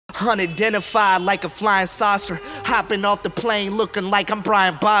Unidentified like a flying saucer, hopping off the plane looking like I'm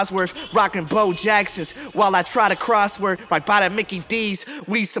Brian Bosworth, rocking Bo Jacksons while I try to crossword right by that Mickey D's.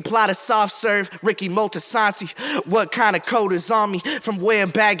 We supply the soft serve, Ricky Moltisanti. What kind of code is on me? From where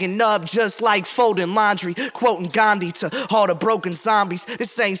bagging up just like folding laundry, quoting Gandhi to all the broken zombies.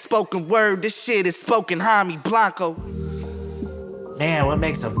 This ain't spoken word, this shit is spoken Jaime Blanco. Man, what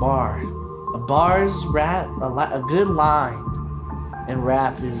makes a bar? A bar's rap, a good line in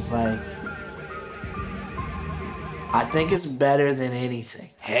rap is like, I think it's better than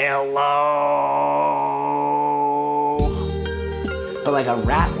anything. Hello. But like a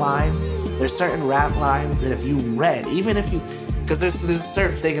rap line, there's certain rap lines that if you read, even if you, because there's a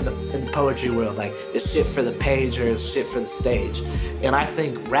certain thing in the poetry world, like it's shit for the page or it's shit for the stage. And I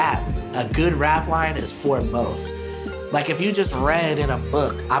think rap, a good rap line is for both. Like if you just read in a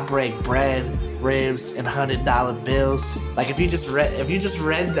book, I break bread, ribs, and $100 bills. Like if you just read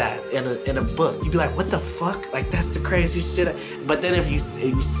that in a book, you'd be like, what the fuck? Like that's the craziest shit. But then if you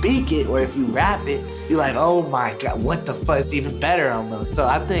speak it or if you rap it, you're like, oh my god, what the fuck? It's even better almost. So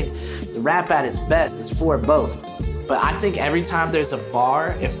I think the rap at its best is for both. But I think every time there's a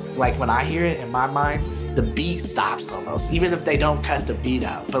bar, like when I hear it in my mind, the beat stops almost, even if they don't cut the beat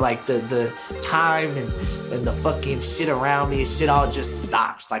out. But like the time and the fucking shit around me, shit all just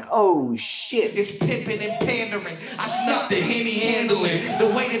stops. Like, oh shit. It's pimping and pandering. I snuck the Henny handling. The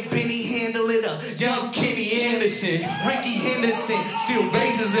way that Benny handled it, young Kenny Anderson, Ricky Henderson, still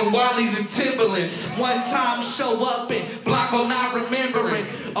razors and Wallies and Timberlands. One time show up and Blanco not remembering.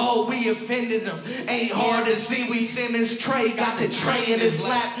 Oh, we offended him. Ain't hard to see we send his tray. Got the tray in his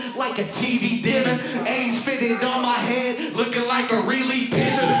lap like a TV dinner. A's fitted on my head, looking like a really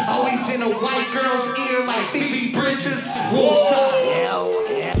picture. Always in a white girl's ear like Phoebe Bridges.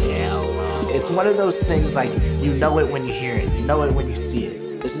 It's one of those things like you know it when you hear it, you know it when you see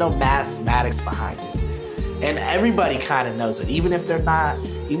it. There's no mathematics behind it. And everybody kind of knows it, even if they're not,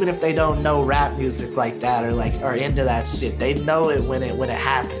 even if they don't know rap music like that or into that shit. They know it when it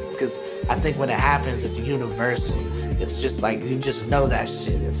happens, because I think when it happens, it's universal. It's just like you just know that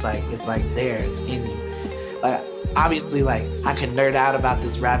shit. It's like there, it's in you. Like obviously, like I can nerd out about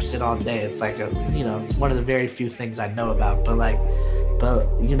this rap shit all day. It's like it's one of the very few things I know about. But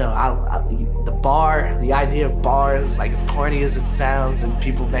the idea of bars, like as corny as it sounds, and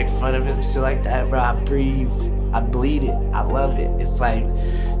people make fun of it and shit like that, bro. I breathe, I bleed it, I love it. It's like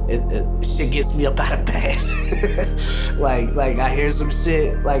shit gets me up out of bed. like I hear some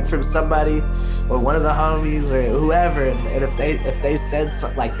shit like from somebody or one of the homies or whoever, and if they said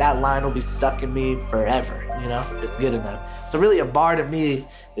something like that, line will be stuck in me forever. You know, if it's good enough. So really, a bar to me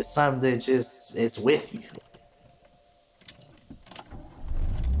is something that just it's with you.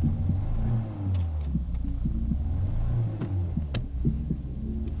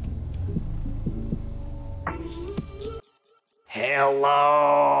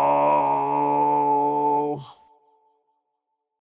 Hello.